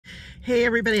Hey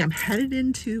everybody, I'm headed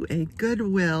into a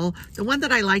Goodwill, the one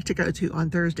that I like to go to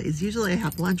on Thursdays. Usually I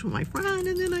have lunch with my friend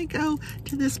and then I go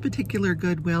to this particular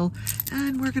Goodwill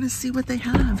and we're gonna see what they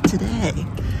have today.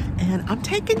 And I'm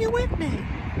taking you with me.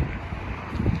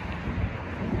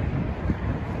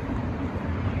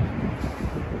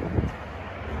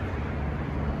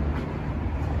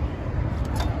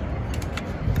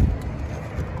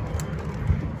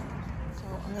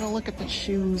 Look at the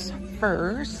shoes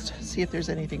first, see if there's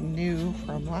anything new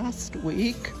from last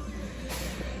week.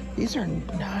 These are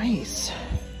nice,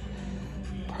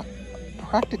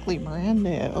 practically brand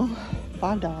new,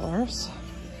 $5.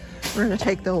 We're gonna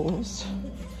take those.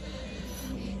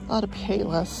 A lot of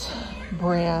Payless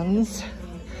brands.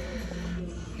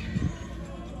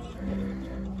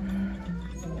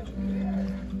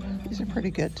 These are pretty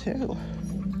good too.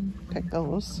 Take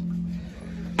those.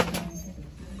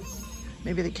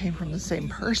 Maybe they came from the same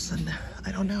person.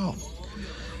 I don't know.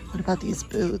 What about these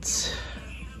boots?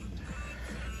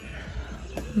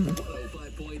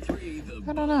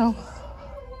 I don't know.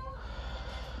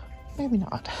 Maybe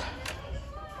not.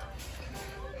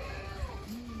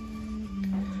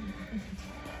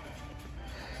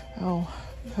 Oh,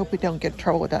 hope we don't get in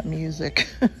trouble with that music.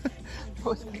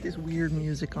 Always got this weird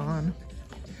music on.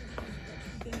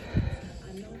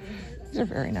 These are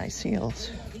very nice heels.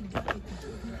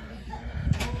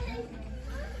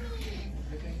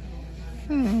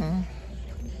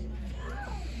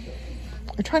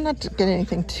 I try not to get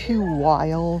anything too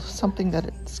wild, something that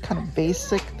it's kind of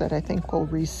basic that I think will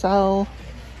resell.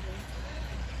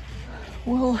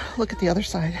 We'll look at the other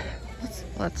side.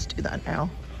 Let's do that now.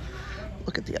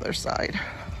 Look at the other side.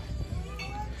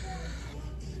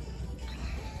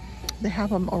 They have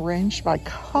them arranged by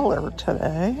color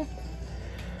today.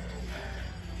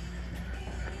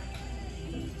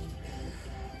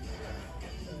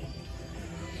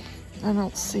 I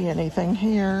don't see anything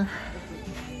here.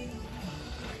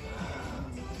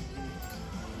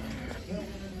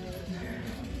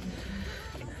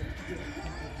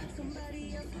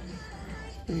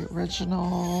 The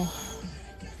original,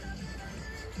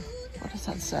 what does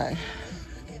that say?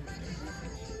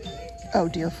 Oh,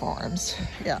 Deer Farms.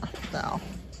 Yeah, no,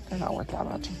 they're not worth that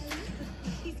much.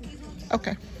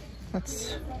 Okay,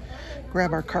 let's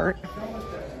grab our cart.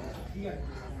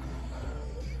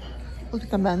 Look at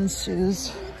the men's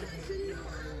shoes.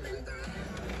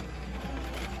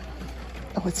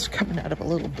 Oh, it's coming out of a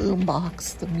little boom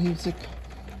box, the music.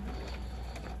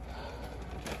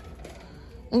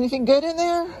 Anything good in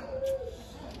there?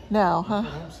 No, huh?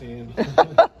 I'm seeing.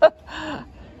 Again,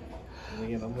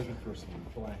 I'm looking for some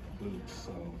black boots,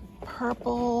 so.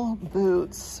 Purple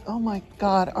boots. Oh my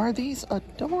God, are these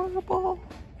adorable?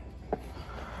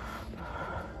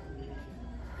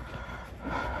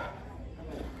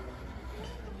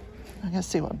 I'm gonna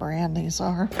see what brand these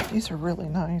are. These are really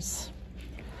nice.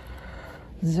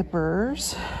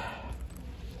 Zippers.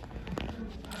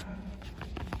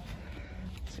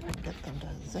 Let's see if I can get them to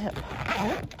zip.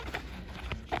 Oh,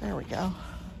 there we go.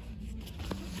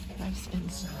 Nice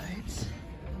insides.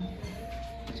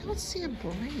 I don't see a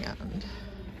brand.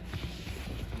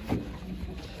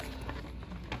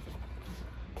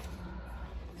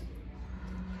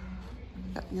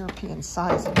 Got European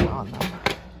sizing on them.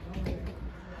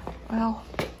 Well,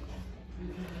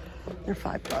 they're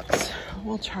 $5.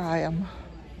 We'll try them.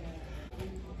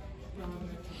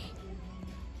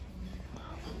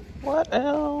 What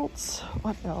else?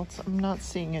 What else? I'm not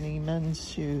seeing any men's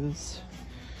shoes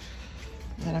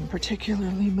that I'm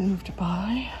particularly moved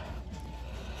by.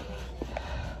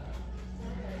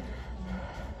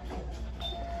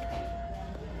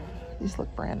 These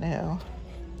look brand new.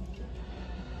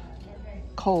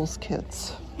 Kohl's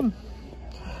Kids.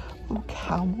 Ooh,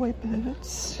 cowboy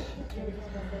boots.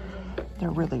 They're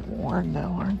really worn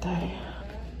though, aren't they?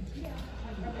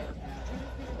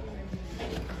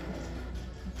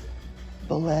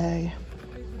 Belay.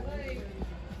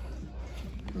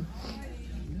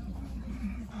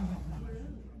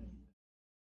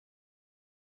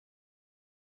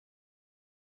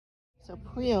 So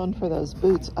pre-owned for those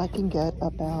boots, I can get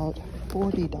about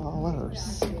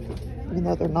 $40, even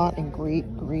though they're not in great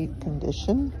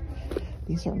condition.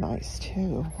 These are nice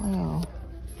too. Wow.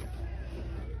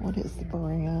 What is the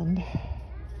brand?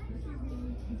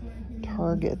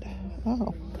 Target.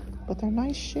 Oh, but they're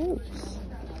nice shoes.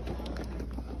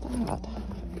 Look at that.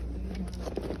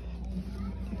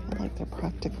 I feel like they're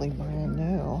practically brand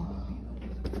new.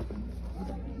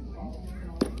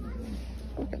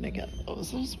 We're gonna get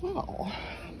those as well.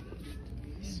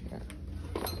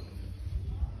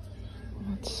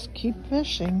 Let's keep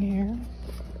fishing here.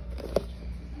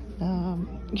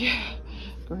 Yeah,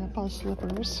 grandpa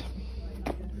slippers.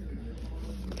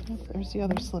 Oh, there's the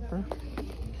other slipper.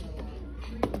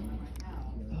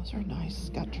 Those are nice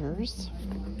Skechers.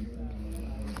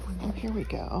 Oh, here we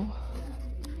go.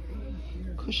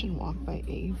 Cushion Walk by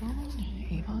Avon.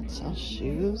 Avon sells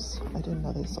shoes. I didn't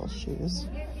know they sell shoes.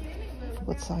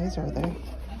 What size are they?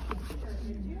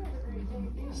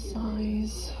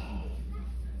 Size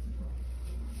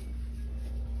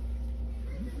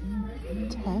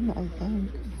 10, I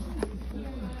think.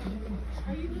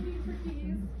 I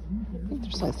think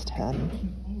they're size 10.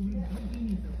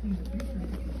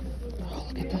 Oh,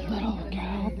 look at the little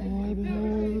cowboy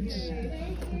boots.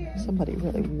 Somebody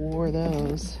really wore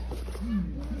those.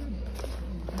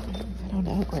 I don't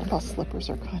know, grandpa slippers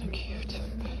are kind of cute.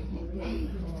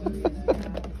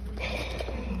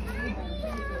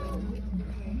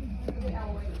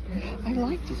 I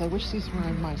like these. I wish these were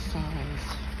in my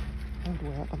size. I would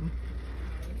wear them.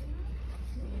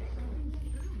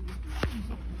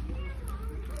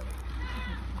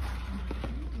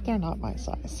 They're not my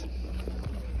size.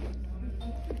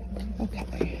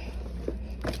 Okay.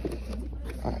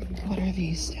 All right, what are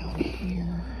these down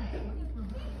here?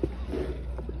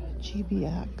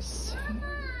 GBX.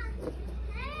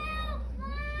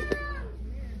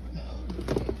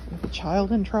 A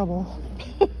child in trouble.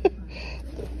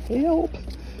 Help.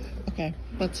 Okay,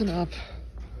 that's enough.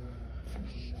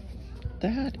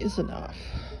 That is enough.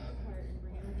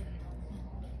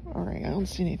 All right, I don't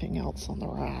see anything else on the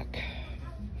rack.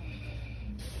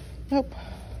 Nope.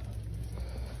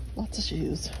 Lots of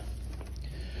shoes.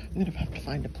 I'm gonna have to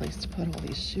find a place to put all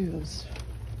these shoes.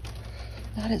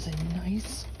 That is a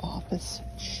nice office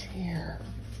chair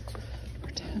for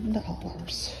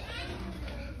 $10.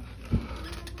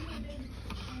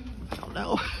 I don't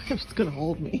know if it's gonna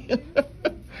hold me.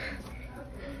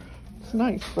 It's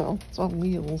nice though, it's on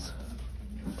wheels.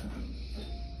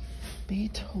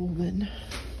 Beethoven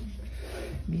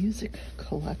music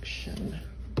collection.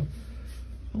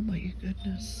 Oh my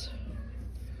goodness.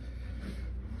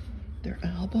 Their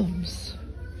albums.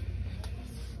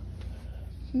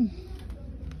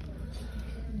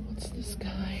 What's this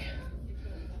guy?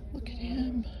 Look at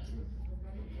him.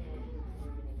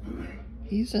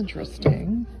 He's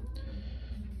interesting.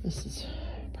 This is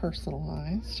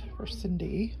personalized for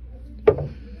Cindy.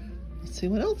 Let's see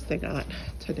what else they got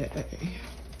today.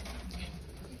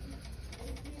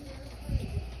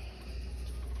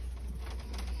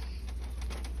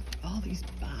 All these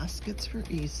baskets for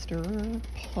Easter,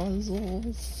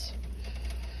 puzzles.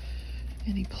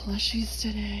 Any plushies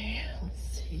today? Let's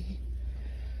see.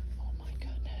 Oh my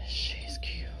goodness, she's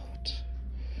cute.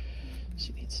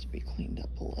 She needs to be cleaned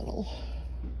up a little.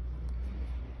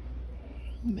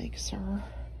 Who makes her?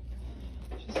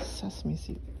 She's a Sesame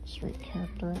Street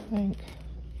character, I think.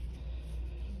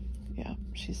 Yeah,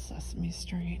 she's Sesame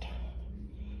Street.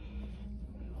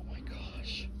 Oh my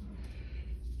gosh.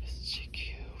 Isn't she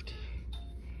cute?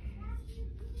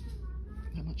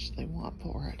 How much do they want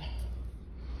for it?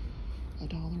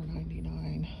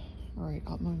 $1.99. All right,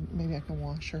 maybe I can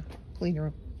wash her, clean her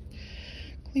up.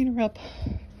 Clean her up.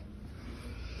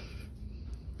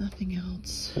 Nothing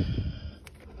else.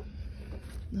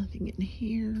 Nothing in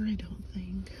here, I don't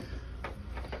think.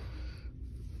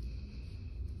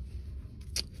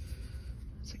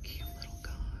 It's a cute little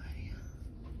guy.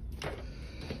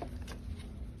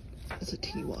 It's a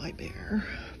TY bear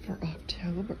for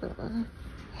October.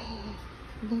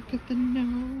 Look at the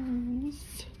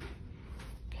nose.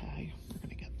 Okay, we're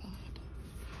gonna get that.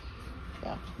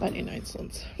 Yeah, 99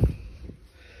 cents.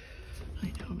 I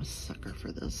know I'm a sucker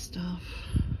for this stuff.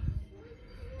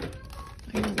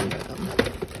 I don't wear them.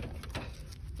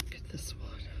 Look at this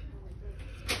one.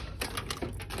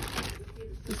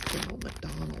 This little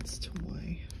McDonald's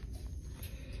toy.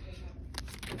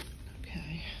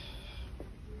 Okay.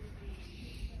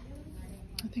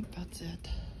 I think that's it.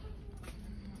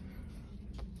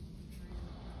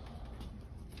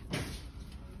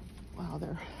 Wow,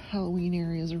 their Halloween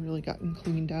areas have really gotten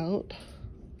cleaned out.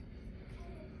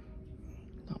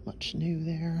 Not much new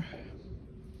there.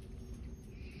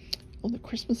 Well, the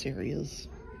Christmas area is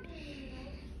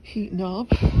heating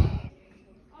up.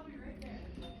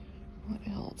 What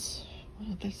else?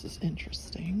 Well, this is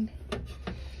interesting.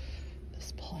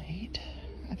 This plate.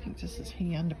 I think this is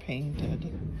hand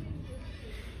painted.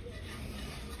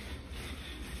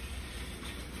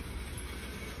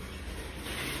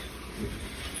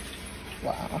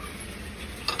 Wow.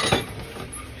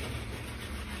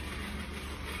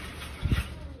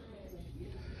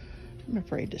 I'm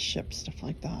afraid to ship stuff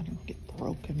like that and get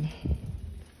broken.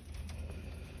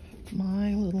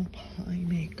 My Little Pie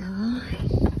Maker.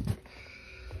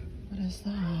 What is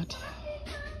that?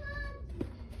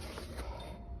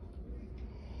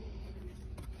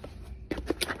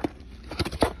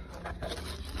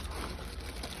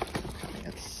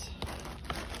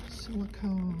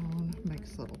 cone,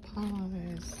 makes little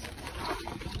pies.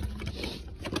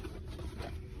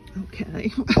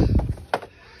 Okay. I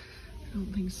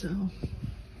don't think so.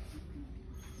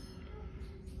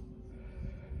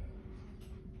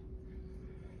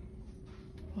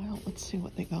 Well, let's see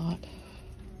what they got.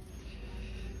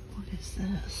 What is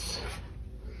this?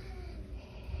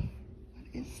 What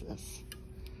is this?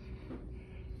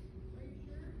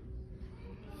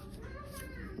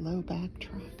 Low back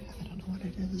truck. I don't know what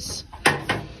it is.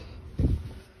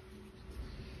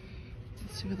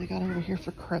 Let's see what they got over here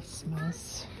for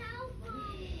Christmas.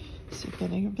 See if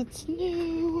any of it's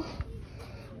new.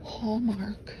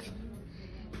 Hallmark.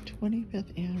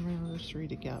 25th anniversary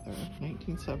together.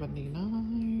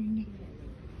 1979.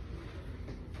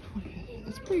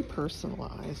 It's pretty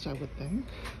personalized, I would think.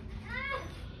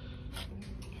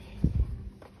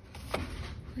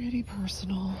 Pretty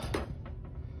personal.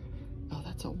 Oh,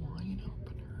 that's a wine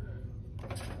opener.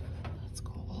 That's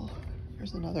cool.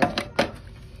 Here's another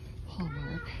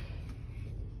Hallmark.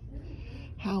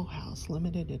 How House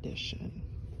limited edition.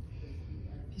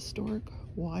 Historic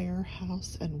wire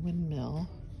house and windmill.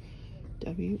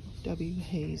 W.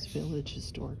 Hayes Village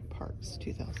Historic Parks,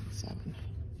 2007.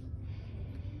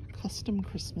 Custom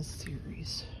Christmas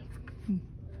series.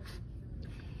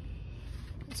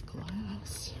 It's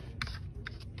glass.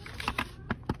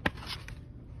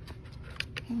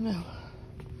 I don't know.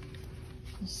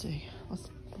 Let's see. Let's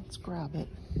grab it.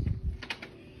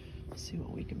 See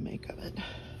what we can make of it.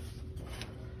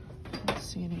 I don't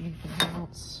see anything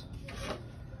else.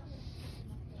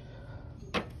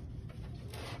 What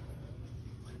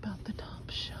about the top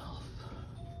shelf?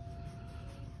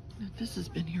 Now, this has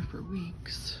been here for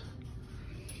weeks.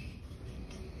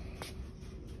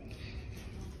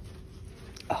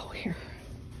 Oh, here.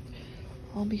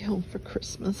 I'll be home for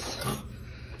Christmas.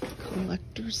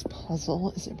 Collector's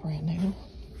Puzzle. Is it brand new?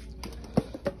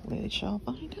 We shall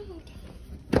find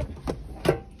out.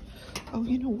 Oh,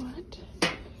 you know what?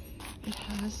 It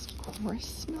has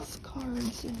Christmas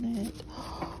cards in it.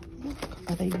 Look,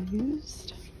 are they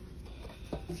used?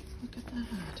 Look at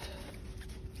that.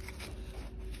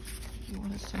 You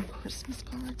want to send Christmas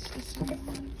cards to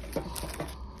someone? Oh,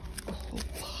 a whole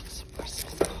box of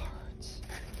Christmas cards.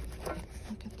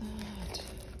 Look at that.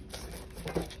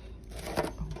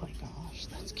 Oh my gosh,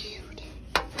 that's cute.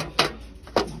 I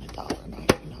want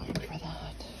 $1.99 for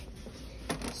that.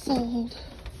 Sold.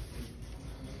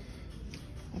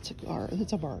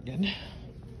 That's a bargain.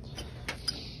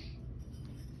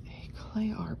 A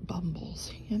clay art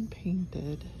Bumbles, hand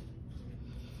painted.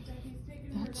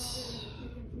 That's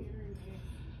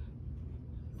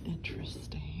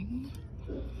interesting.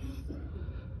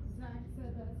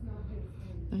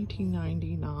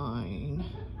 1999.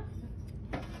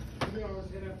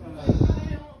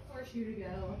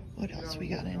 What else we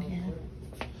got in here?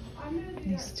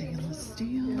 Any stainless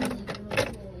steel.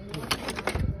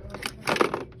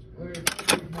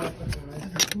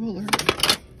 And a ruler.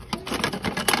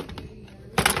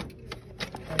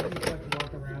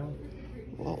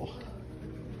 Whoa.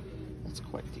 That's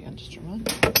quite the instrument.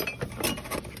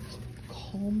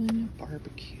 Coleman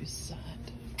barbecue set.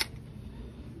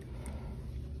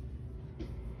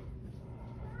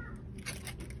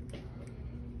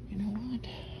 You know what?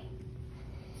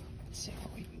 Let's see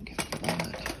what we can get for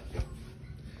that.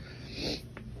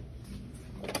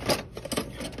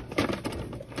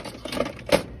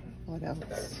 What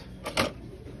else?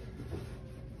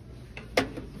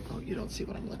 Oh, you don't see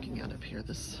what I'm looking at up here.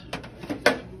 This.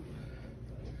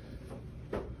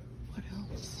 What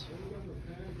else?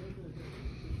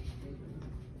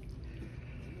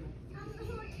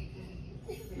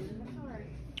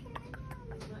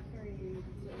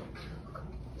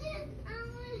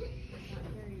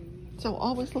 So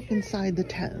always look inside the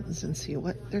tents and see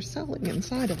what they're selling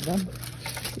inside of them.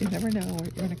 You never know what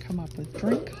you're going to come up with.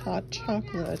 Drink hot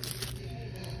chocolate.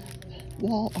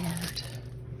 Wall art.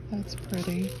 That's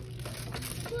pretty.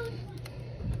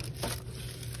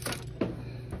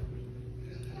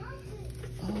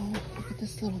 Oh, look at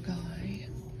this little guy.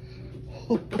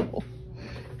 Oh,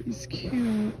 he's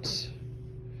cute.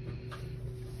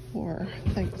 For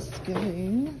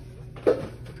Thanksgiving.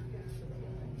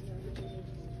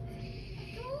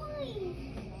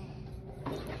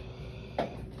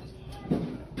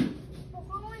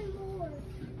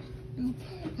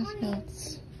 Nothing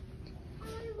else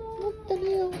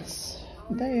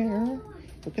there.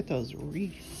 Look at those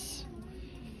wreaths.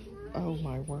 Oh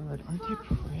my word, aren't they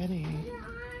pretty?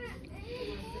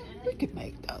 We could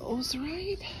make those,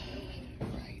 right?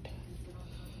 Right.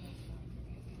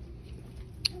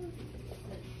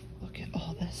 Look at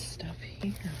all this stuff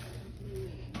here.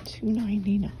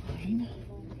 $2.99.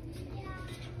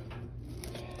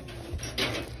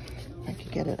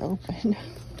 get it open.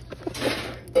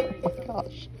 Oh my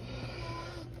gosh.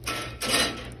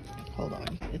 Hold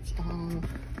on. It's all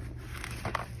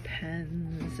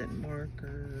pens and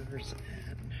markers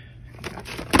and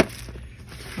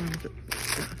tons of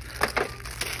stuff.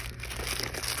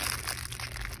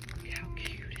 How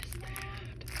cute is that?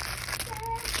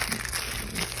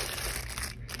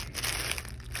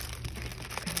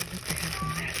 And they have the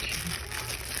matching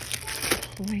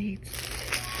plates.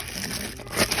 Oh my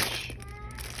gosh.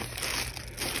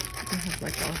 They have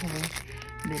like a whole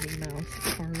Minnie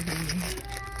Mouse party.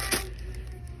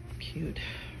 Cute.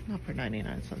 Not for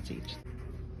 99 cents each.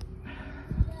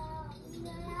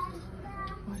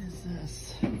 What is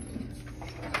this?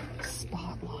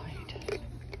 Spotlight.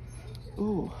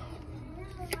 Ooh.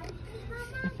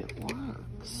 If it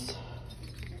works.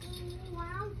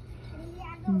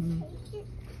 I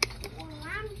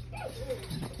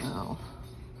don't know.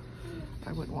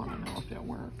 I would want to know if it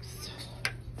works.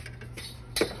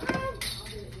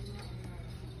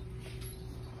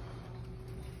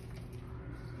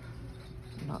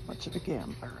 Not much of a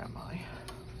gambler, am I?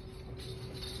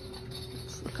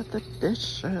 Let's look at the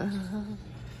dishes. The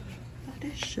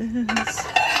dishes.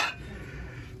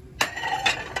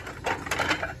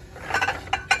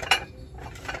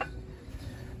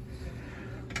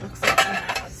 Looks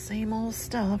like the same old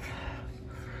stuff.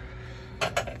 Oh,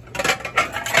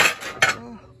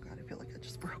 God, I feel like I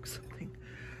just broke something.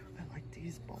 I like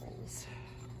these bowls.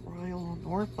 Royal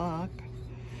Norfolk.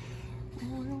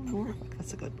 Royal Norfolk,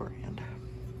 that's a good brand.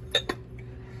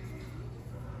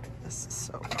 This is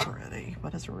so pretty,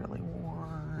 but it's really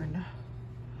worn.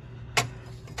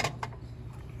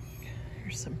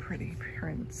 Here's some pretty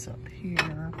prints up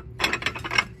here.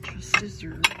 Just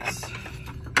scissors. I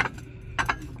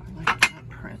like that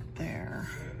print there.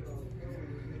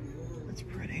 That's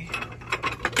pretty. Oh,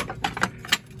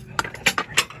 that's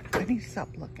pretty. I need to stop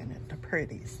looking at the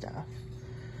pretty stuff.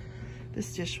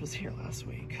 This dish was here last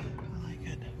week. I like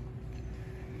it.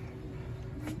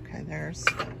 Okay, there's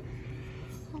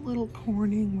a little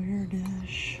Corningware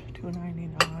dish,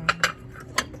 $2.99.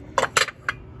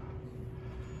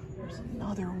 There's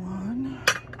another one.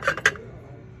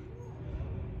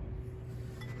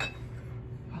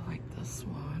 I like this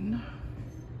one.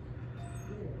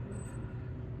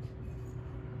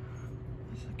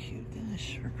 It's a cute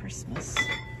dish for Christmas.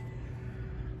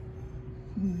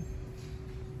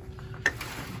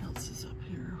 What else is up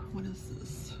here? What is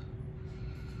this?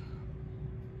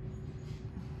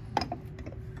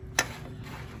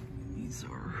 These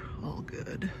are all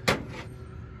good.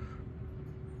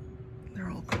 They're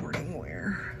all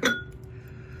Corningware,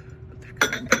 but they're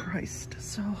getting priced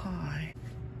so high.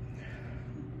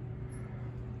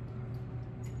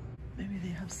 Maybe they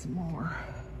have some more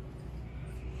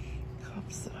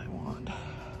cups that I want.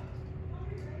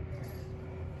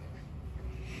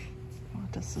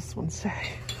 What does this one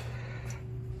say?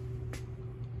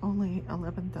 Only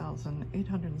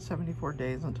 11,874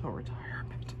 days until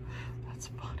retirement. That's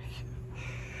funny.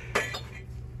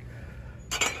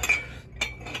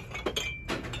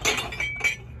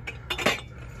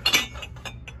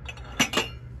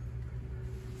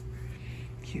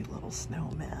 Cute little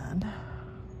snowman.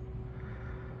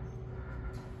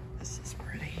 This is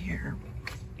pretty here.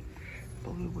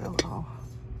 Blue willow.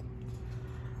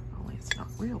 Only it's not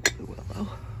real blue willow,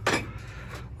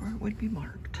 or it would be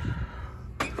marked.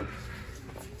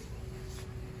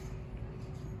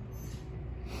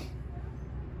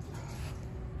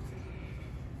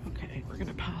 Okay, we're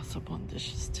gonna pass up on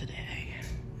dishes today.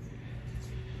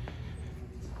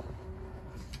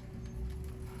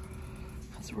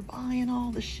 Because we're buying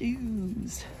all the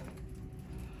shoes.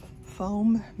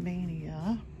 Foam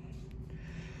Mania.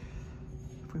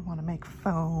 If we want to make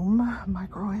foam,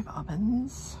 microwave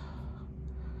ovens,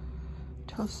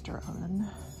 toaster oven.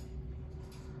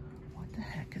 What the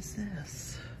heck is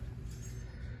this?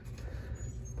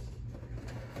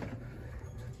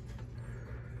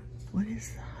 What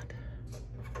is that?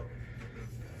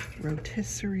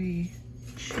 Rotisserie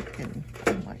chicken.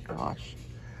 Oh my gosh.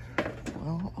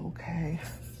 Well, okay.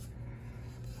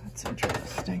 That's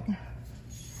interesting.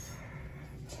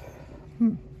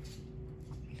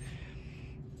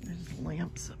 There's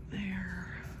lamps up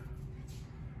there.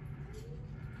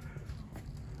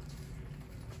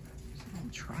 There's a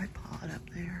little tripod up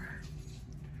there.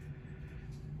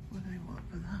 What do they want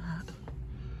for that?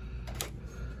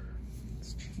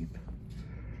 It's cheap.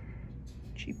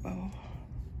 Cheapo.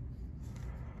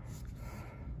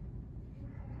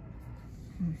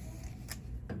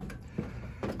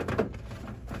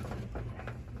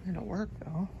 It'll work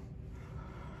though.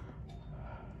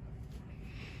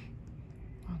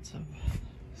 Lots of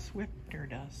Swifter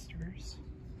dusters.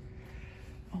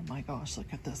 Oh my gosh,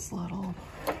 look at this little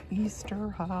Easter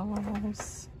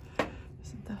house.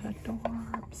 Isn't that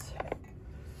adorbs?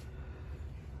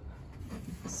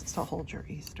 This is to hold your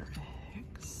Easter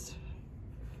eggs.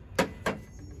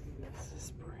 This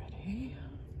is pretty.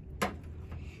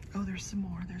 Oh, there's some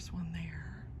more. There's one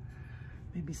there.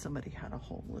 Maybe somebody had a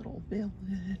whole little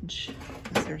village.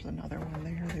 There's another one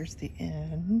there. There's the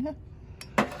inn.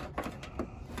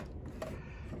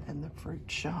 And the fruit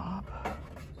shop.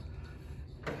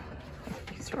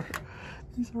 These are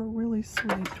really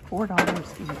sweet.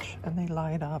 $4 each, and they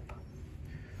light up.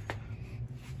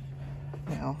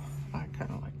 Now, I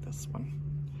kind of like this one.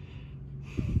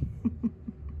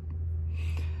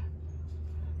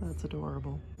 That's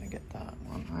adorable. I'm gonna get that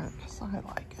one because I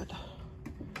like it.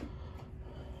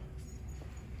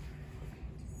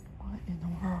 What in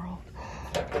the world?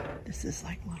 This is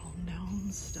like little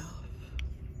gnome stuff.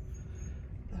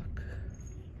 Look.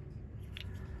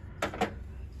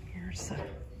 Here's a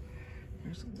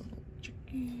little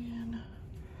chicken.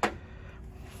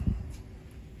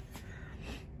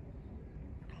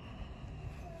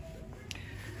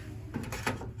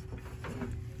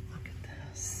 Look at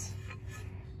this.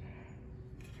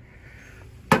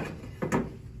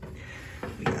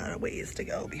 We got a ways to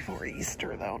go before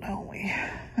Easter though, don't we?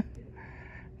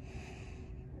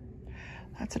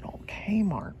 That's an old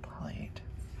Kmart plate.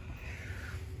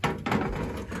 I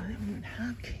don't even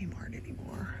have Kmart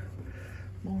anymore.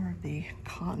 More of the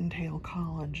cottontail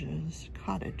cottages.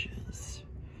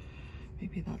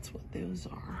 Maybe that's what those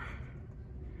are.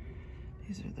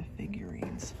 These are the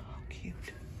figurines. How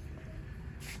cute.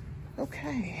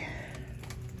 Okay.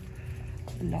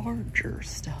 Larger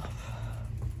stuff.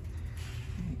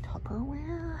 Any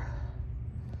Tupperware?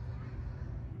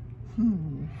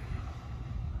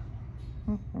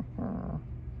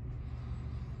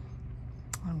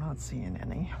 I'm not seeing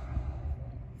any.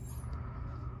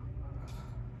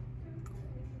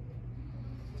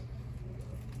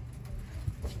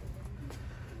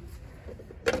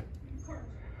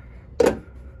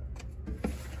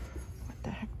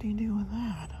 What do you do with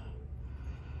that?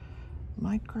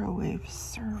 Microwave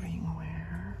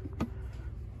servingware.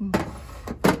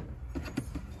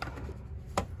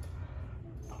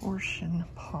 Portion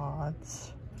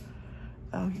pods.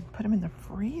 Oh, you can put them in the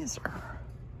freezer.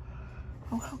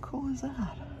 Oh, how cool is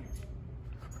that?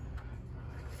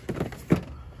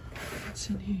 What's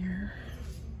in here?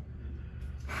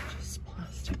 Just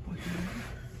plastic ware.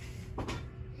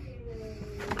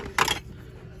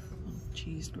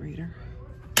 Cheese grater.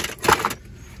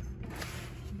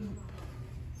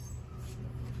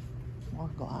 More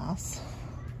glass.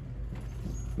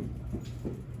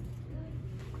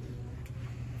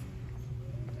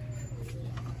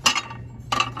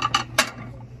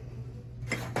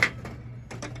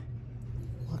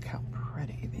 Look how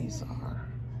pretty these are.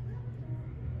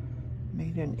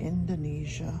 Made in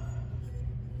Indonesia.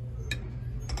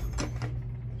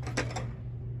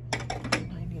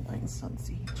 99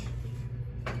 cents each.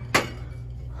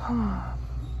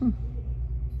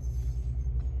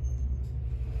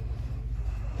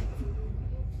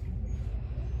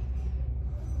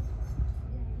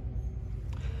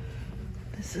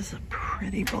 This is a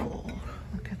pretty bowl.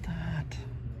 Look at that.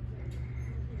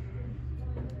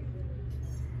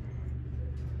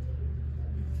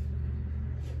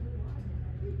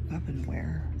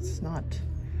 Ovenware. It's not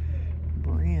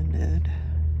branded,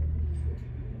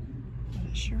 but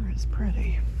it sure is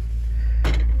pretty.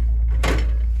 Look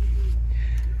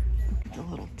at the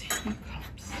little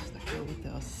teacups that go with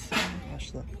this. Oh my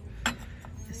gosh, look.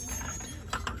 Is that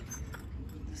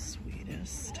the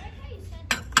sweetest?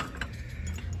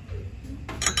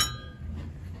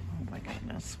 Oh my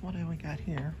goodness, what do we got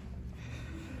here?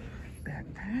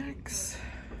 Backpacks.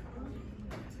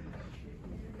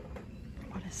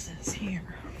 What is this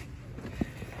here?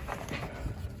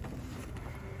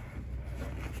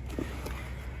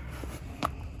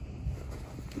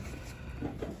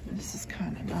 This is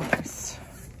kind of nice.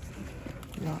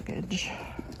 Luggage.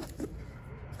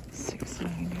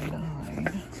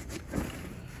 $6.99.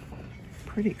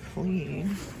 Pretty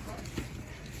clean.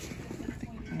 I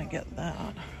think I'm gonna get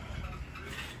that.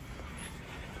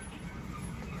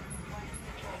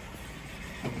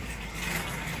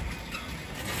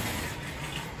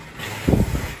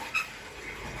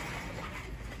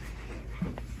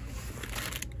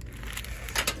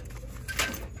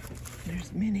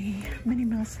 There's Minnie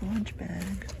Mouse lunch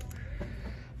bag.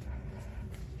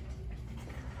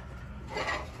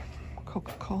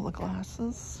 Coca-Cola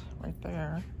glasses right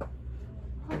there.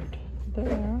 Right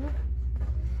there.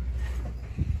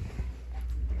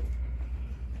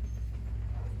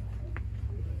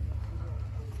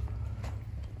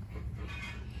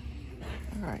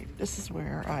 This is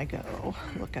where I go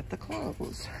look at the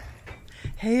clothes.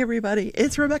 Hey everybody,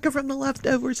 it's Rebecca from The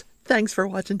Leftovers. Thanks for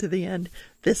watching to the end.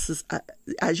 This is,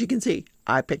 as you can see,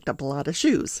 I picked up a lot of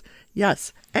shoes.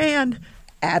 Yes, and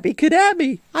Abby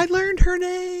Cadabby. I learned her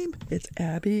name. It's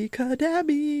Abby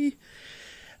Cadabby.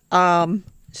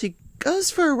 She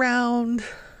goes for around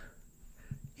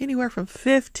anywhere from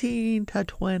 $15 to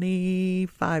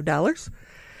 $25.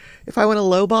 If I want a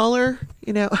lowballer,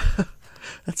 you know,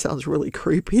 that sounds really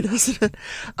creepy, doesn't it?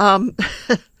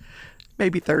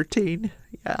 Maybe 13.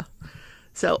 Yeah.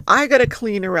 So I got to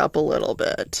clean her up a little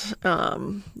bit.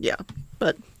 Yeah.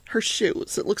 But her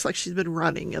shoes, it looks like she's been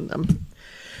running in them.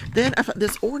 Then I found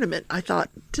this ornament. I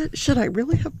thought, should I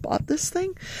really have bought this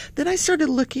thing? Then I started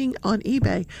looking on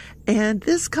eBay, and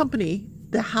this company,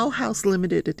 the How House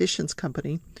Limited Editions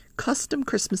Company, custom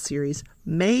Christmas series,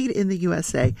 made in the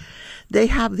USA. They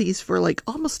have these for like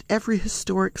almost every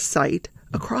historic site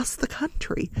across the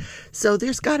country. So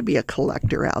there's got to be a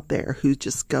collector out there who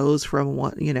just goes from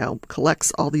one, you know,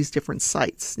 collects all these different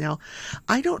sites. Now,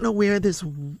 I don't know where this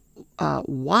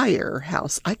wire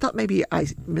house, I thought maybe I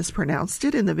mispronounced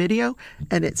it in the video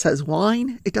and it says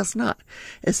wine. It does not.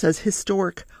 It says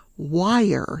historic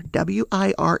wire,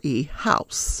 W-I-R-E,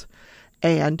 house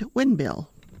and windmill.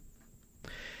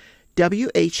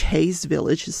 W.H. Hayes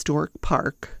Village Historic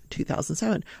Park,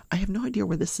 2007. I have no idea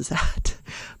where this is at,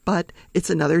 but it's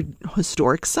another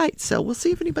historic site. So we'll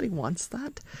see if anybody wants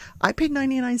that. I paid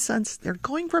 99 cents. They're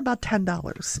going for about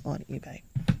 $10 on eBay.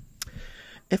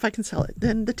 If I can sell it.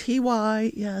 Then the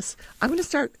TY, yes. I'm going to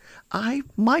start,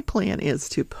 my plan is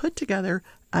to put together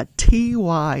a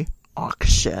TY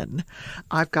auction.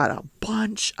 I've got a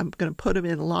bunch. I'm going to put them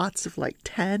in lots of like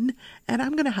 10, and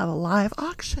I'm going to have a live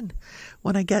auction.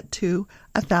 When I get to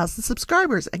 1,000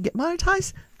 subscribers and get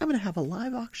monetized, I'm going to have a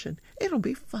live auction. It'll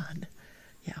be fun.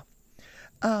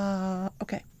 Yeah.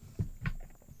 Okay.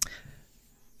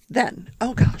 Then,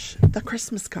 oh gosh, the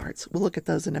Christmas cards. We'll look at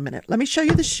those in a minute. Let me show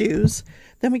you the shoes.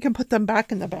 Then we can put them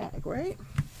back in the bag, right?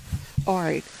 All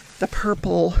right. The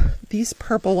purple, these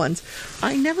purple ones.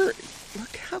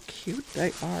 Look how cute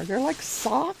they are. They're like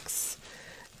socks.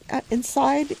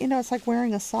 Inside, you know, it's like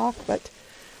wearing a sock, but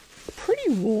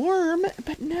pretty warm.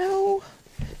 But no,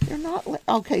 they're not.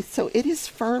 Okay, so it is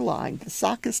fur-lined. The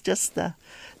sock is just the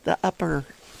upper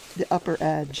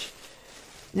edge.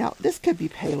 Now, this could be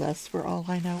Payless for all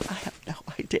I know. I have no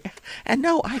idea. And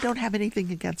no, I don't have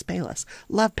anything against Payless.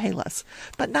 Love Payless,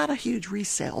 but not a huge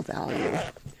resale value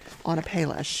on a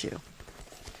Payless shoe.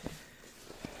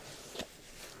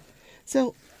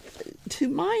 So, to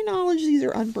my knowledge, these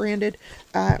are unbranded.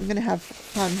 I'm going to have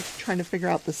fun trying to figure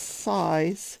out the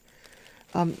size.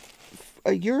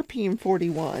 A European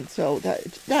 41, so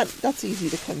that's easy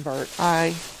to convert.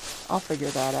 I'll figure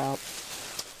that out.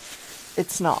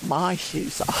 It's not my shoe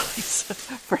size,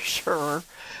 for sure.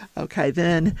 Okay,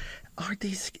 then, aren't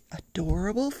these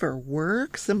adorable for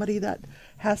work? Somebody that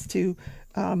has to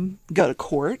go to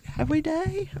court every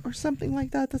day or something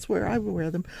like that. That's where I would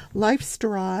wear them. Life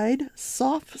Stride,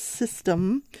 Soft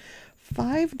System,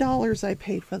 $5 I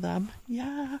paid for them.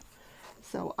 Yeah.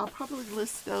 So I'll probably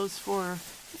list those for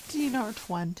 15 or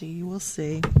 20. We'll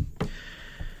see.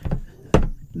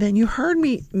 Then you heard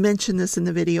me mention this in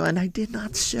the video, and I did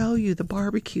not show you the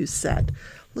barbecue set.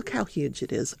 Look how huge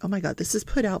it is. Oh my God, this is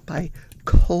put out by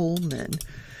Coleman.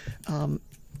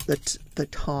 The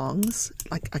tongs,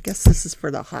 like, I guess this is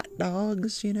for the hot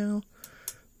dogs, you know.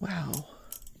 Wow.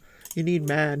 You need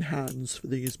man hands for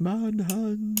these man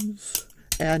hands.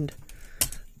 And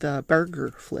the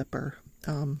burger flipper.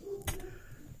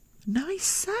 Nice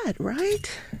set, right?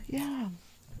 Yeah.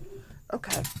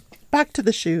 Okay, back to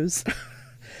the shoes.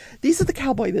 These are the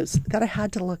cowboy boots that I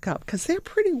had to look up because they're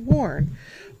pretty worn,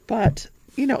 but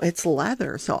you know, it's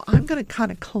leather. So I'm going to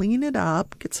kind of clean it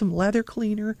up, get some leather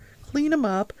cleaner, clean them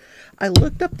up. I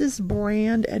looked up this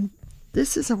brand, and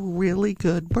this is a really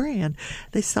good brand.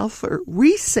 They sell for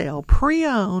resale,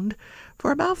 pre-owned,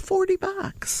 for about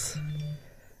 $40.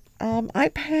 I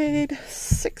paid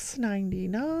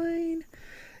 $6.99.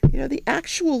 You know, the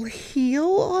actual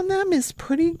heel on them is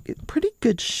pretty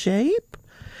good shape.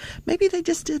 Maybe they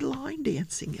just did line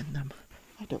dancing in them.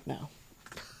 I don't know.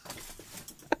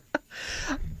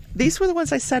 These were the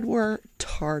ones I said were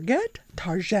Target,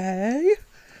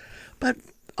 but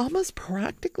almost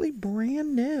practically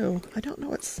brand new. I don't know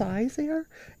what size they are.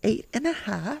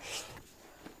 8.5.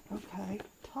 Okay,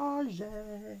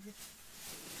 Target.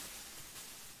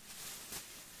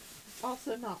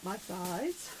 Also not my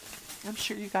size. I'm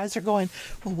sure you guys are going,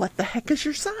 well, what the heck is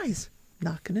your size?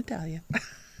 Not going to tell you.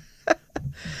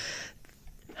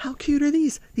 How cute are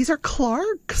these? These are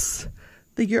Clark's,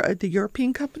 the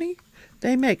European company.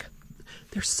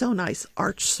 They're so nice.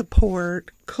 Arch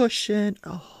support, cushion.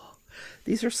 Oh,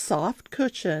 these are soft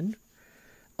cushion.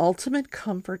 Ultimate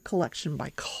Comfort Collection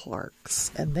by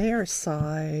Clark's. And they are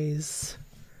size...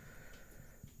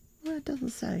 Well, it doesn't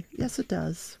say. Yes, it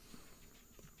does.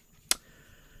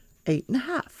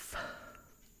 8.5.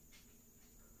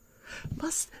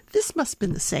 This must have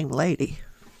been the same lady,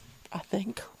 I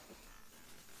think.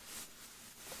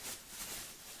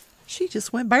 She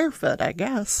just went barefoot, I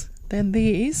guess. Then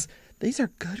these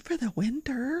are good for the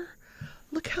winter.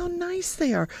 Look how nice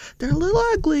they are. They're a little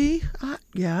ugly.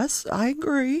 Yes, I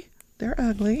agree. They're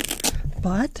ugly.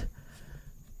 But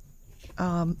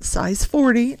size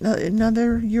 40,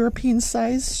 another European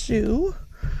size shoe.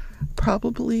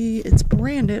 Probably it's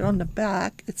branded on the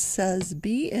back. It says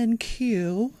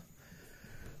B&Q.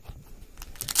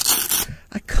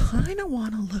 I kind of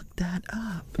want to look that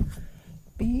up.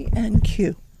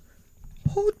 B&Q.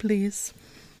 Hold, please.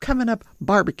 Coming up,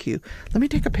 barbecue. Let me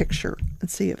take a picture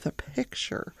and see if the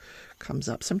picture comes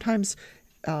up. Sometimes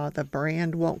the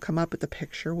brand won't come up, but the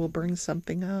picture will bring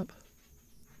something up.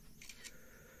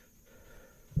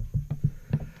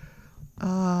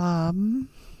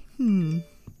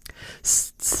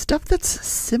 Stuff that's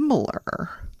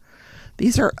similar.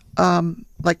 These are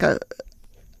like a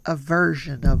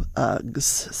version of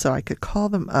Uggs, so I could call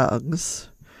them Uggs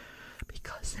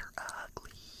because they're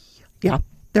ugly. Yeah,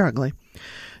 they're ugly.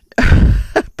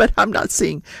 But I'm not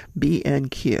seeing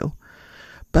B&Q.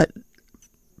 But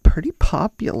pretty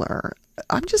popular.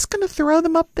 I'm just going to throw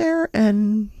them up there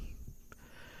and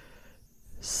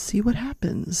see what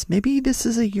happens. Maybe this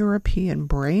is a European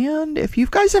brand. If you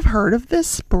guys have heard of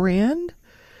this brand,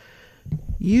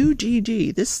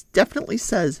 UGG. This definitely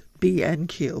says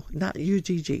B&Q, not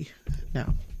UGG.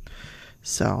 No.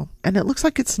 So, and it looks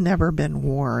like it's never been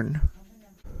worn.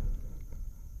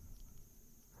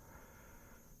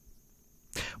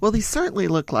 Well, these certainly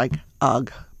look like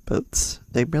Ugg boots.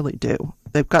 They really do.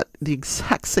 They've got the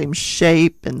exact same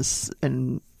shape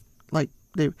and like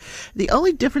the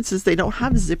only difference is they don't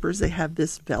have zippers. They have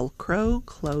this Velcro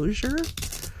closure.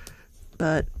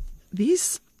 But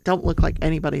these don't look like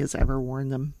anybody has ever worn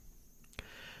them.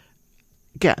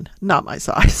 Again, not my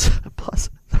size.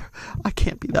 Plus, I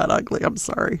can't be that ugly. I'm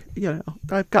sorry. You know,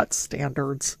 I've got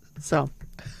standards. So,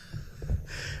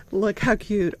 look how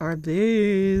cute are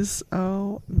these.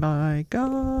 Oh my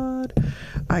God.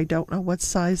 I don't know what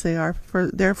size they are.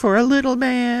 They're for a little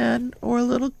man or a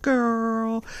little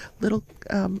girl. Little,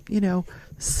 you know,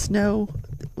 snow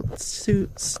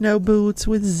boots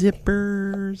with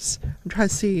zippers. I'm trying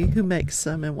to see who makes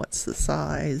them and what's the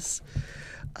size.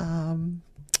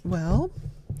 Well,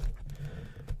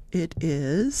 it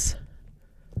is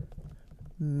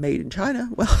made in China.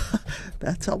 Well,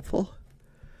 that's helpful.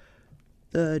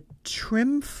 The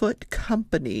Trimfoot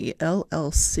Company,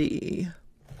 LLC.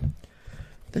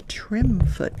 The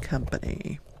Trimfoot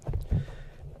Company.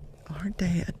 Aren't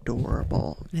they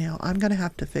adorable? Now, I'm going to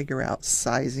have to figure out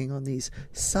sizing on these.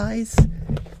 Size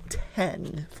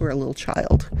 10 for a little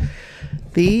child.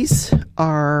 These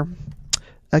are,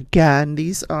 again,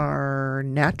 these are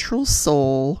natural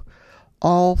sole,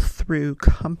 all through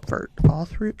comfort. All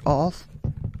through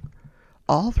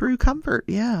comfort,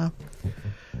 yeah.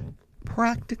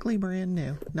 Practically brand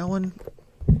new. No one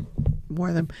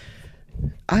wore them.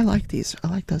 I like these. I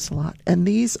like those a lot. And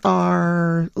these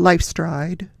are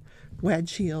LifeStride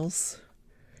wedge heels.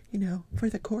 You know, for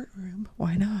the courtroom.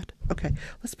 Why not? Okay,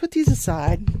 let's put these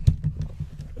aside.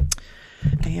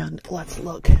 And let's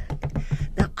look.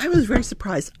 Now, I was very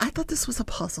surprised. I thought this was a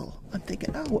puzzle. I'm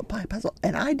thinking, oh, we'll buy a puzzle.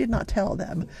 And I did not tell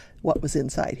them what was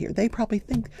inside here. They probably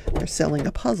think they're selling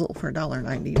a puzzle for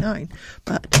 $1.99.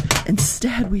 But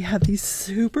instead, we have these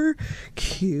super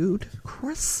cute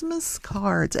Christmas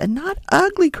cards. And not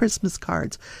ugly Christmas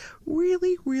cards.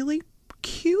 Really, really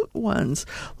cute ones.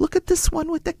 Look at this one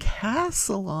with the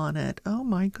castle on it. Oh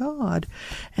my God.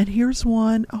 And here's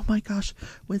one, oh my gosh,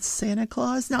 with Santa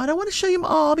Claus. Now I don't want to show you them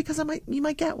all because you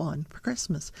might get one for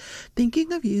Christmas.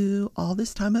 Thinking of you all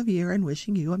this time of year and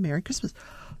wishing you a Merry Christmas.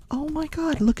 Oh my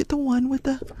God, look at the one with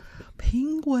the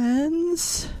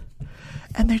penguins.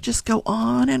 And they just go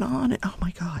on and on. Oh my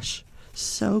gosh,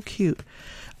 so cute.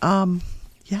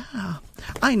 Yeah,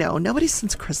 I know nobody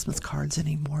sends Christmas cards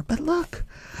anymore, but look.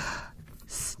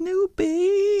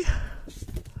 Snoopy,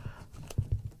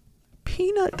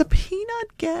 the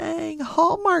Peanut Gang,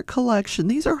 Hallmark collection.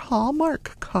 These are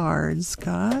Hallmark cards,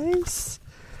 guys.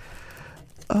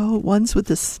 Oh, one's with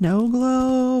the snow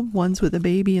globe, one's with a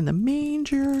baby in the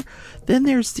manger. Then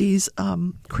there's these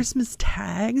Christmas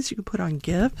tags you can put on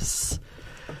gifts.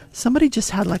 Somebody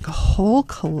just had like a whole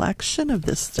collection of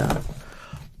this stuff.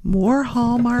 More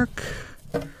Hallmark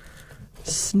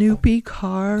Snoopy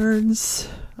cards.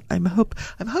 I'm hoping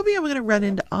I'm going to run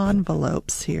into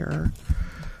envelopes here.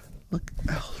 Look,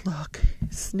 oh look,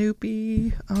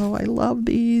 Snoopy. Oh, I love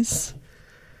these.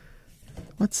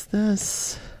 What's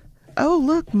this? Oh,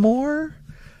 look, more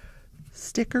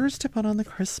stickers to put on the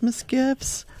Christmas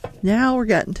gifts. Now we're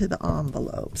getting to the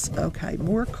envelopes. Okay,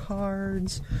 more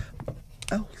cards.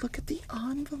 Oh, look at the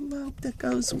envelope that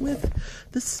goes with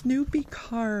the Snoopy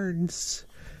cards.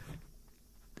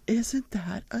 Isn't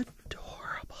that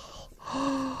adorable?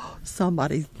 Oh,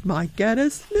 somebody might get a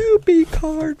Snoopy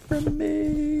card from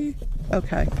me.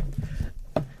 Okay.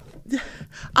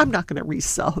 I'm not going to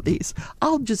resell these.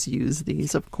 I'll just use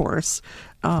these, of course.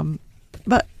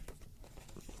 But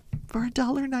for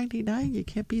 $1.99, you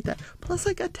can't beat that. Plus,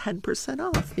 I got 10%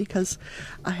 off because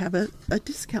I have a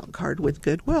discount card with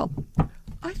Goodwill.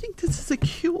 I think this is a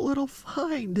cute little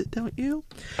find, don't you?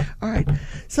 All right,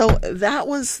 so that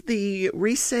was the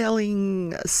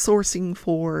reselling sourcing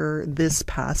for this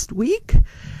past week.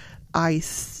 I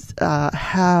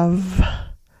have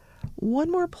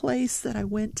one more place that I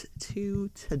went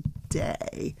to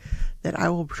today that I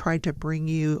will try to bring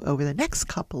you over the next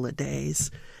couple of days,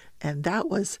 and that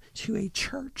was to a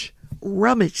church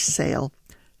rummage sale.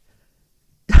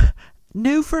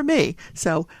 New for me,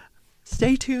 so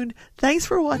stay tuned. Thanks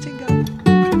for watching, guys.